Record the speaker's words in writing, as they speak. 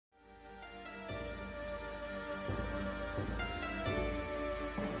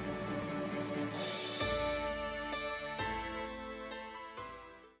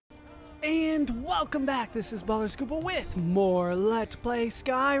And welcome back, this is Baller Scuba with more Let's Play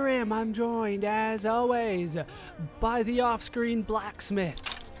Skyrim. I'm joined, as always, by the off-screen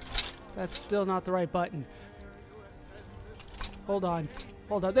blacksmith. That's still not the right button. Hold on,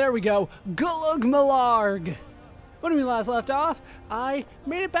 there we go. Gulugmalarg! When we last left off, I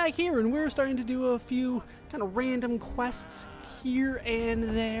made it back here and we were starting to do a few kind of random quests here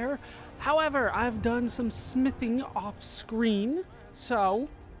and there. However, I've done some smithing off-screen, so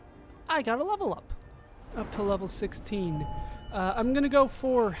I got a level up to level 16. I'm gonna go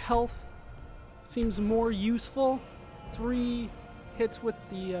for health. Seems more useful. 3 hits with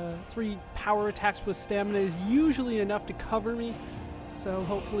the 3 power attacks with stamina is usually enough to cover me, so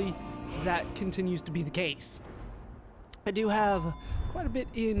hopefully that continues to be the case. I do have quite a bit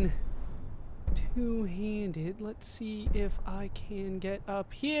in two-handed. Let's see if I can get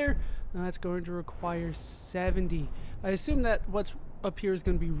up here. That's going to require 70. I assume that what's up here is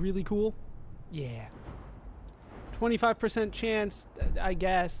going to be really cool. Yeah. 25% chance, I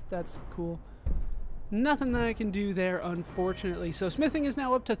guess. That's cool. Nothing that I can do there, unfortunately. So smithing is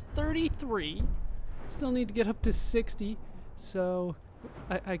now up to 33. Still need to get up to 60. So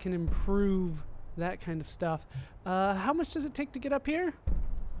I can improve that kind of stuff. How much does it take to get up here?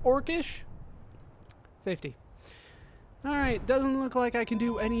 Orcish? 50. Alright, doesn't look like I can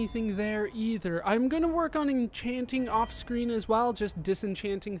do anything there either. I'm going to work on enchanting off screen as well, just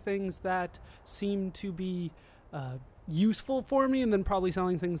disenchanting things that seem to be useful for me, and then probably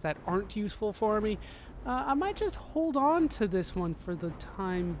selling things that aren't useful for me. I might just hold on to this one for the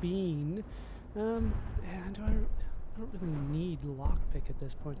time being. And I don't really need lockpick at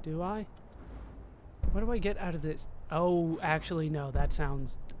this point, do I? What do I get out of this? Oh, actually, no, that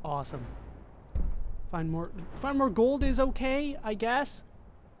sounds awesome. Find more gold is okay, I guess.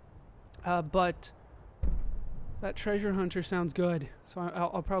 But that treasure hunter sounds good, so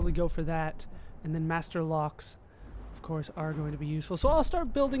I'll probably go for that. And then master locks, of course, are going to be useful. So I'll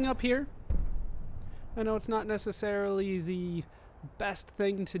start building up here. I know it's not necessarily the best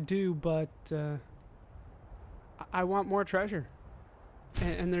thing to do, but I want more treasure.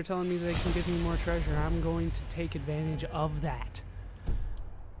 And they're telling me they can give me more treasure. I'm going to take advantage of that.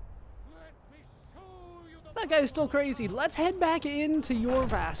 That guy's still crazy. Let's head back into your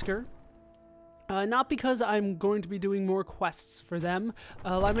Vasker. Not because I'm going to be doing more quests for them.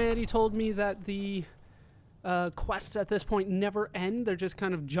 Lymanity told me that the quests at this point never end. They're just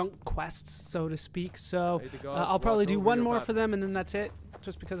kind of junk quests, so to speak. So I'll probably do one more for them, and then that's it.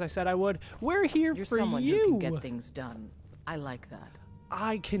 Just because I said I would. We're here You're for someone you. Who can get things done. I like that.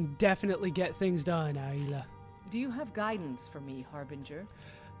 I can definitely get things done, Ayla. Do you have guidance for me, Harbinger?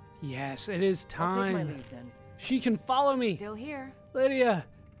 Yes, it is time. I'll take my leave then. She can follow me. Still here. Lydia,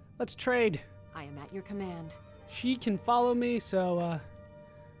 let's trade. I am at your command. She can follow me, so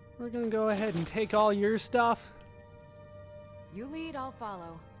we're gonna go ahead and take all your stuff. You lead, I'll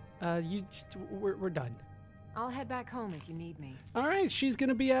follow. We're done. I'll head back home if you need me. All right, she's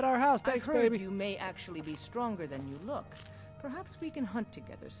gonna be at our house. Thanks, I've heard baby. You may actually be stronger than you look. Perhaps we can hunt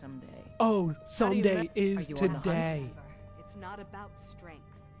together someday. Oh, someday is Are you on the hunt? today. It's not about strength.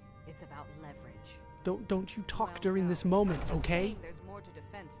 It's about leverage. Don't you talk Well, during no. this moment, Just okay? saying there's more to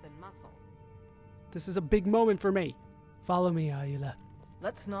defense than muscle. This is a big moment for me. Follow me, Ayla.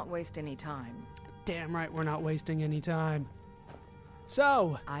 Let's not waste any time. Damn right we're not wasting any time.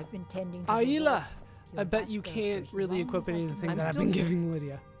 So, I've been tending to Ayla, the I bet you Vasker can't as really long equip as I any of the can things I'm that I've still been here. giving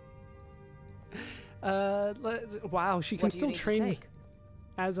Lydia. Wow, she can What do you still need to train me take?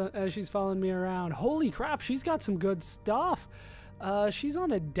 as she's following me around. Holy crap, she's got some good stuff. She's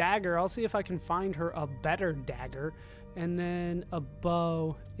on a dagger. I'll see if I can find her a better dagger. And then a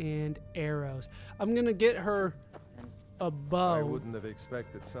bow and arrows. I'm gonna get her a bow. I wouldn't have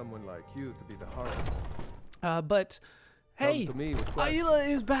expected someone like you to be the heart. But hey, Come to me with questions. Ayla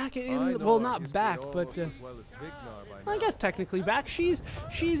is back in. I know Well, I not used to back, be but almost as well as Vignar by I now. guess technically back. She's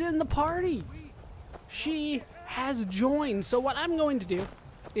in the party. She has joined. So what I'm going to do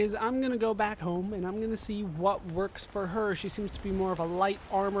is I'm going to go back home and I'm going to see what works for her. She seems to be more of a light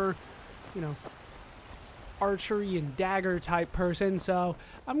armor, you know, archery and dagger type person. So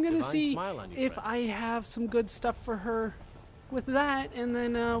I'm going to Divine see smile on you, if friend. I have some good stuff for her with that, and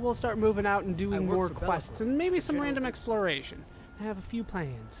then we'll start moving out and doing work more for quests Bellecourt, and maybe the some general random Dixon. exploration. I have a few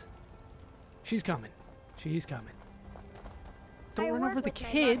plans. She's coming. She's coming. Don't run over the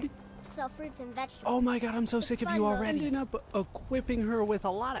kid. Sell fruits and vegetables. Oh my god, I'm so sick of you fun, though. already. Ended up equipping her with a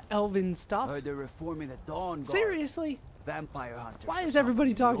lot of elven stuff. Heard they're reforming the Dawn Guard. Seriously? Vampire hunters. Why or is everybody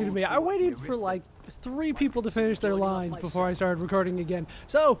something. talking to me? Old I folk waited near for Riften. like 3 people to finish their lines before I started recording again.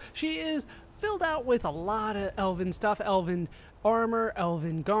 So, she is filled out with a lot of elven stuff. Elven armor,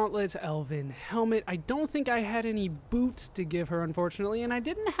 elven gauntlets, elven helmet. I don't think I had any boots to give her, unfortunately, and I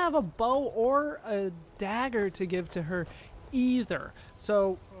didn't have a bow or a dagger to give to her either.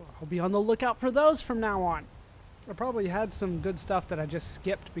 So I'll be on the lookout for those from now on. I probably had some good stuff that I just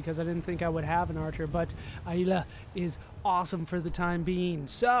skipped because I didn't think I would have an archer, but Ayla is awesome for the time being.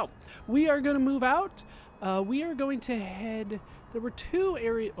 So we are going to move out. We are going to head... There were 2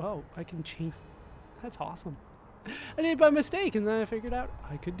 areas... Oh, I can change... That's awesome. I did it by mistake, and then I figured out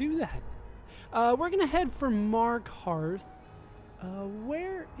I could do that. We're going to head for Markarth.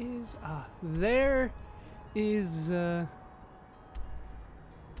 Where is... there is...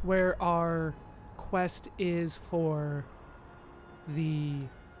 where our quest is for the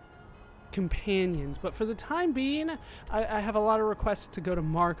companions. But for the time being, I have a lot of requests to go to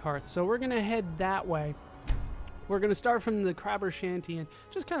Markarth, so we're going to head that way. We're going to start from the Crabber Shanty and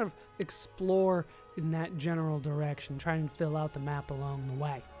just kind of explore in that general direction, try and fill out the map along the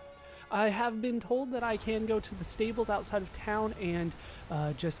way. I have been told that I can go to the stables outside of town and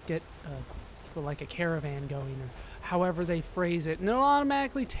just get like a caravan going, or however they phrase it, and it'll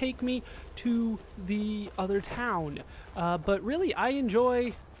automatically take me to the other town. But really, I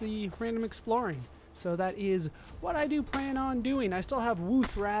enjoy the random exploring. So that is what I do plan on doing. I still have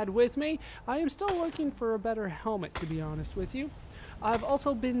Wuthrad with me. I am still looking for a better helmet, to be honest with you. I've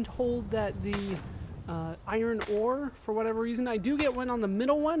also been told that the iron ore, for whatever reason, I do get one on the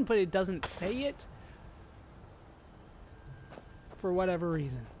middle one, but it doesn't say it. For whatever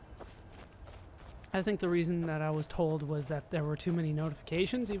reason. I think the reason that I was told was that there were too many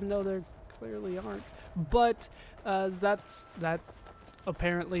notifications, even though there clearly aren't. But that's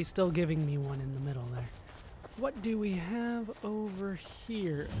apparently still giving me one in the middle there. What do we have over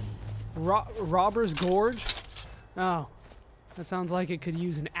here? Robber's Gorge? Oh, that sounds like it could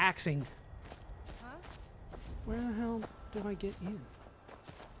use an axing. Huh? Where the hell do I get in?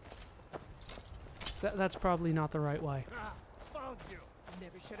 That's probably not the right way. Found you.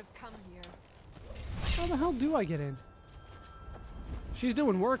 Never should have come here. How the hell do I get in? She's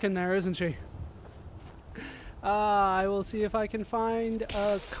doing work in there, isn't she? I will see if I can find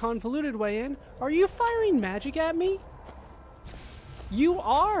a convoluted way in. Are you firing magic at me? You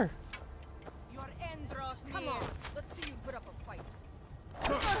are. Your end draws near. Let's see you put up a fight.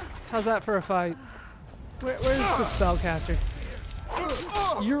 How's that for a fight? Where's the spellcaster?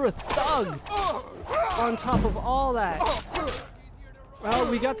 You're a thug. On top of all that.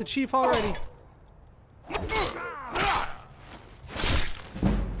 Well, we got the chief already.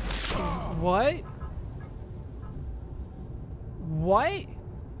 What? What?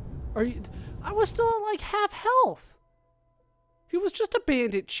 Are you... I was still at like half health. He was just a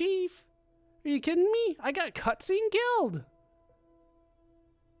bandit chief. Are you kidding me? I got cutscene killed.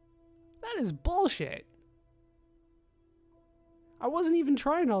 That is bullshit. I wasn't even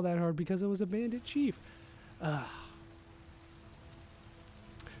trying all that hard because it was a bandit chief.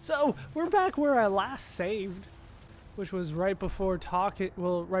 So, we're back where I last saved, which was right before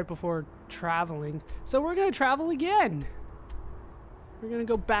right before traveling. So we're gonna travel again. We're gonna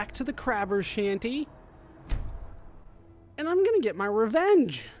go back to the Crabber Shanty, and I'm gonna get my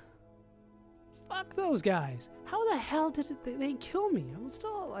revenge. Fuck those guys. How the hell did they kill me? I was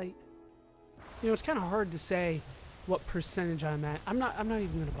still like, you know, it's kind of hard to say what percentage I'm at. I'm not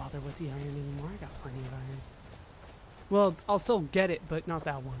even gonna bother with the iron anymore. I got plenty of iron. Well, I'll still get it, but not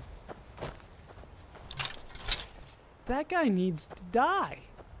that one. That guy needs to die.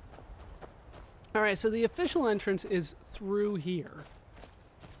 Alright, so the official entrance is through here.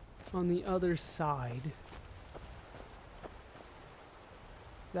 On the other side.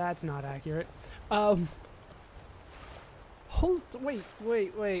 That's not accurate.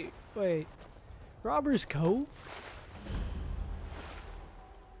 Wait. Robber's Cove?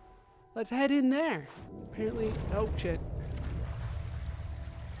 Let's head in there. Apparently, oh shit.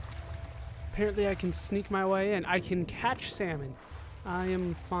 Apparently I can sneak my way in. I can catch salmon. I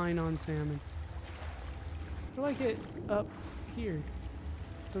am fine on salmon. How do I get up here?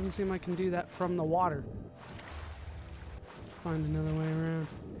 Doesn't seem I can do that from the water. Find another way around.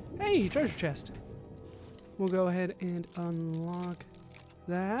 Hey, treasure chest. We'll go ahead and unlock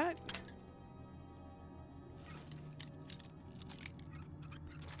that.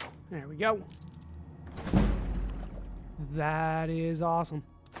 There we go. That is awesome.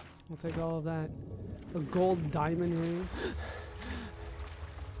 We'll take all of that. A gold diamond ring.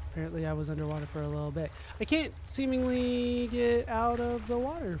 Apparently I was underwater for a little bit. I can't seemingly get out of the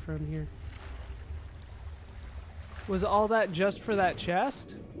water from here. Was all that just for that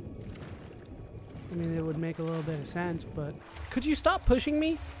chest? I mean, it would make a little bit of sense, but... Could you stop pushing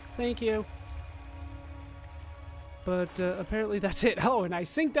me? Thank you. But apparently that's it. Oh, and I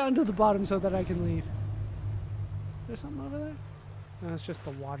sink down to the bottom so that I can leave. There's something over there? No, it's just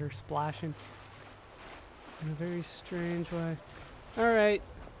the water splashing in a very strange way. Alright,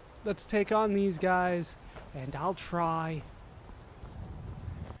 let's take on these guys, and I'll try.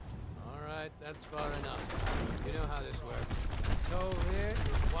 Alright, that's far enough. You know how this works. So here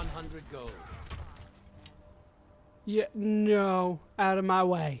is 100 gold. Yeah, no. Out of my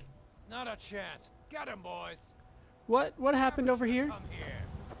way. Not a chance. Get him, boys. What happened over here? Come here.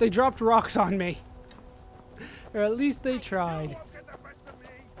 They dropped rocks on me. Or at least they tried.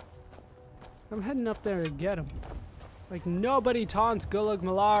 I'm heading up there to get them. Like nobody taunts Gulag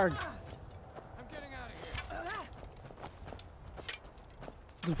Malarg. I'm getting out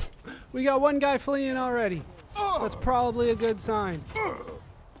of here. We got one guy fleeing already. That's probably a good sign.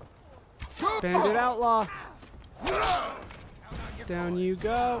 Bandit outlaw. Down you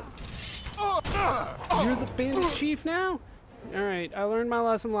go. You're the bandit chief now? Alright, I learned my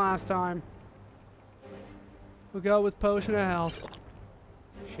lesson last time. We'll go with potion of health.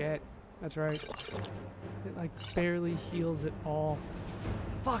 Shit, that's right. It like barely heals at all.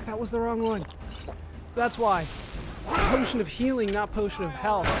 Fuck, that was the wrong one. That's why. Potion of healing, not potion of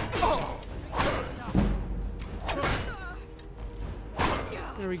health.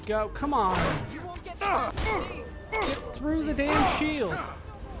 There we go. Come on. Get through the damn shield.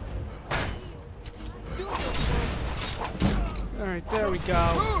 Alright, there we go.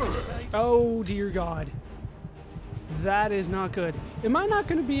 Oh, dear God. That is not good. Am I not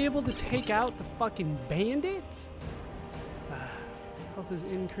going to be able to take out the fucking bandits? Health is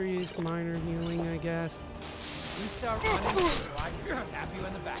increased. Minor healing, I guess. You start running, so I can stab you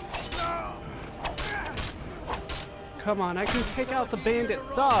in the back. Come on, I can take out the bandit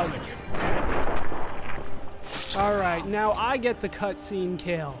thug. Alright, now I get the cutscene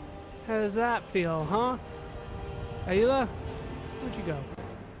kill. How does that feel, huh? Ayla? Where'd you go?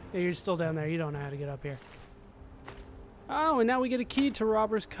 Yeah, you're still down there. You don't know how to get up here. Oh, and now we get a key to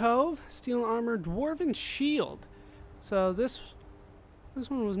Robber's Cove. Steel armor, dwarven shield. So this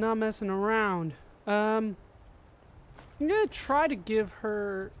one was not messing around. I'm gonna try to give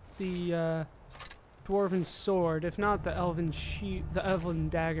her the dwarven sword. If not, the elven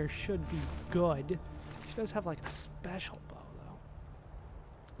dagger should be good. She does have like a special bow though.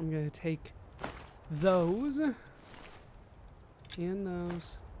 I'm gonna take those and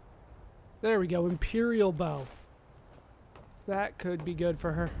those. There we go, Imperial bow. That could be good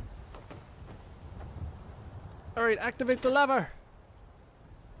for her. Alright, activate the lever.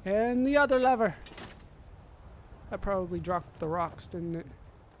 And the other lever. That probably dropped the rocks, didn't it?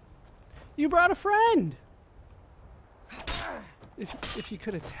 You brought a friend! If you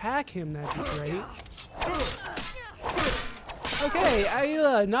could attack him, that'd be great. Okay,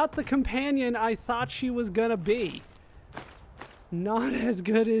 Ayla, not the companion I thought she was gonna be. Not as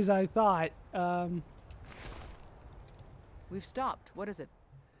good as I thought. We've stopped. What is it?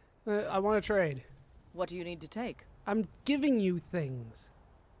 I want to trade. What do you need to take? I'm giving you things.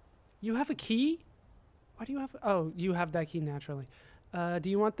 You have a key? Why do you have... Oh, you have that key naturally. Do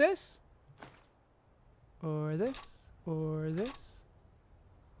you want this? Or this? Or this?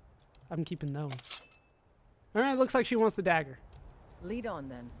 I'm keeping those. Alright, looks like she wants the dagger. Lead on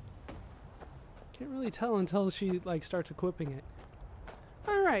then. Can't really tell until she like starts equipping it.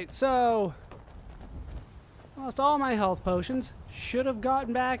 Alright, so... lost all my health potions. Should have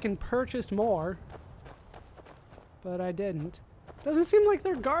gotten back and purchased more. But I didn't. Doesn't seem like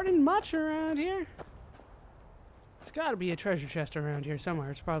they're guarding much around here. There's got to be a treasure chest around here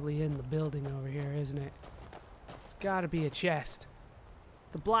somewhere. It's probably in the building over here, isn't it? It's got to be a chest.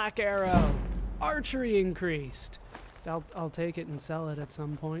 The black arrow. Archery increased. I'll take it and sell it at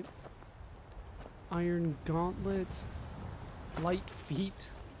some point. Iron gauntlets. Light feet.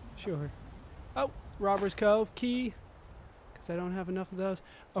 Sure. Oh, Robber's Cove key. Because I don't have enough of those.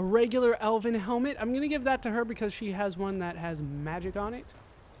 A regular elven helmet. I'm going to give that to her because she has one that has magic on it.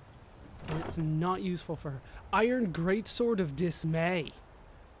 And it's not useful for her. Iron Greatsword of Dismay.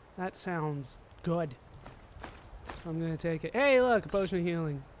 That sounds good. I'm going to take it. Hey, look, a potion of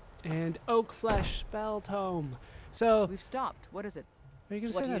healing. And oak flesh spell tome. So, We've stopped. What is it? are you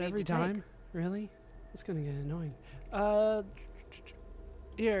going to What say do you that need every to take? time? Really? It's going to get annoying.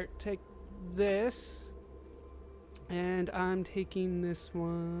 Here, take this. And I'm taking this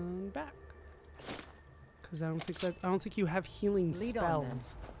one back. Because I don't think you have healing Lead on, then.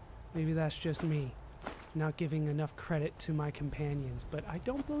 spells. Maybe that's just me. Not giving enough credit to my companions. But I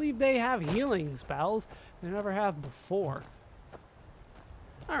don't believe they have healing spells. They never have before.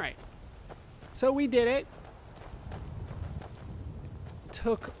 Alright. So we did it.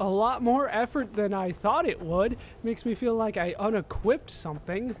 took a lot more effort than I thought it would. Makes me feel like I unequipped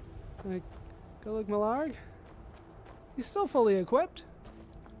something. Like, go look, Malarg. He's still fully equipped.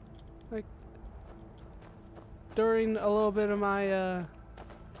 Like, during a little bit of my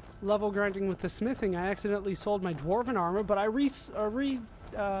level grinding with the smithing, I accidentally sold my dwarven armor, but I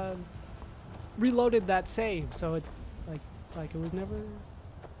reloaded that save, so it like it was never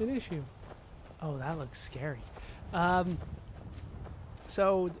an issue. Oh, that looks scary.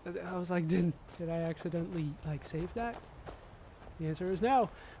 So I was like, did I accidentally like save that? The answer is no.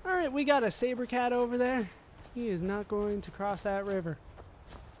 All right, we got a saber cat over there. He is not going to cross that river.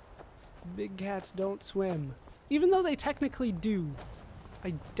 Big cats don't swim, even though they technically do.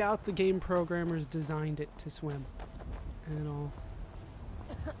 I doubt the game programmers designed it to swim at all.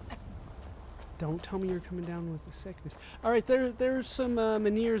 Don't tell me you're coming down with a sickness. All right, there's some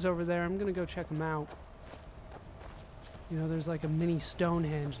Menhirs over there. I'm gonna go check them out. You know, there's like a mini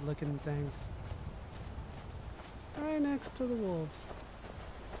Stonehenge looking thing. Right next to the wolves.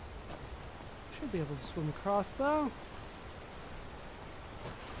 Should be able to swim across though.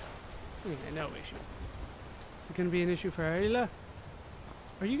 Yeah, no issue. Is it gonna be an issue for Ayla?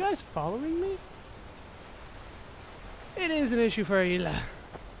 Are you guys following me? It is an issue for Ayla.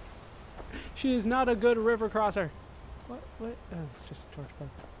 She is not a good river crosser. What? Oh, it's just a torch bug.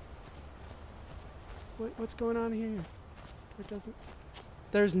 What's going on here? It doesn't...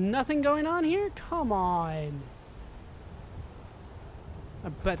 There's nothing going on here? Come on. I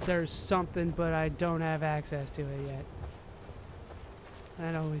bet there's something, but I don't have access to it yet.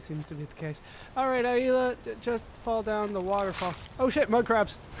 That always seems to be the case. Alright, Ayla, just fall down the waterfall. Oh shit, mud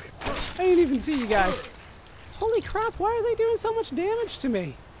crabs. I didn't even see you guys. Holy crap, why are they doing so much damage to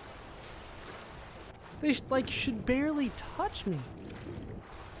me? They should barely touch me.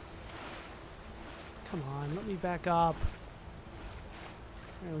 Come on, let me back up.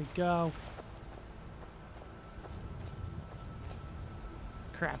 There we go.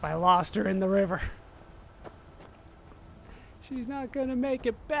 Crap, I lost her in the river. She's not gonna make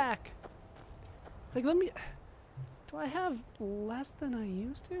it back. Like, let me... Do I have less than I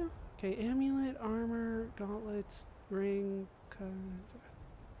used to? Okay, amulet, armor, gauntlets, ring...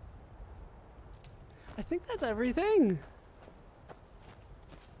 I think that's everything.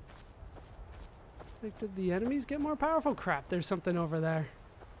 Like, did the enemies get more powerful? Crap, there's something over there.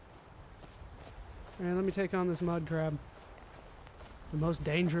 Alright, let me take on this mud crab. The most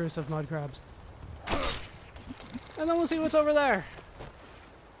dangerous of mud crabs. And then we'll see what's over there.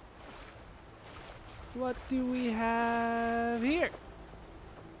 What do we have here?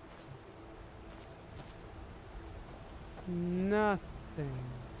 Nothing.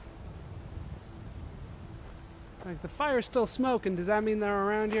 Like, the fire's still smoking. Does that mean they're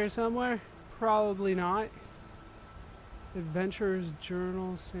around here somewhere? Probably not. Adventurer's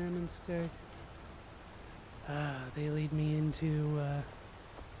Journal, salmon steak. They lead me into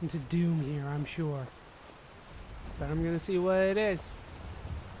doom here, I'm sure. But I'm gonna see what it is.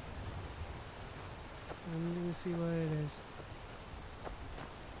 I'm gonna see what it is.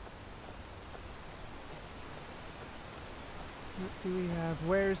 What do we have?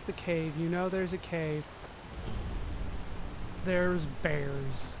 Where's the cave? You know there's a cave. There's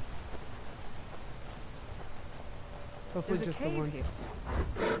bears. Hopefully There's just a the cave one. here.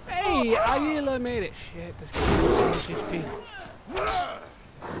 Hey, Ayla made it. Shit, this guy has so much HP.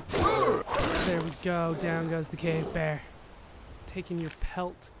 There we go. Down goes the cave bear. Taking your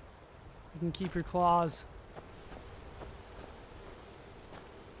pelt. You can keep your claws.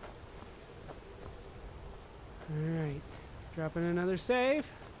 Alright. Dropping another save.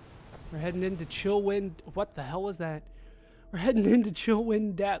 We're heading into Chillwind. What the hell was that? We're heading into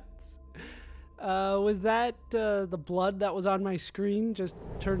Chillwind Depths. Was that the blood that was on my screen just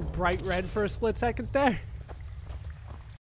turned bright red for a split second there?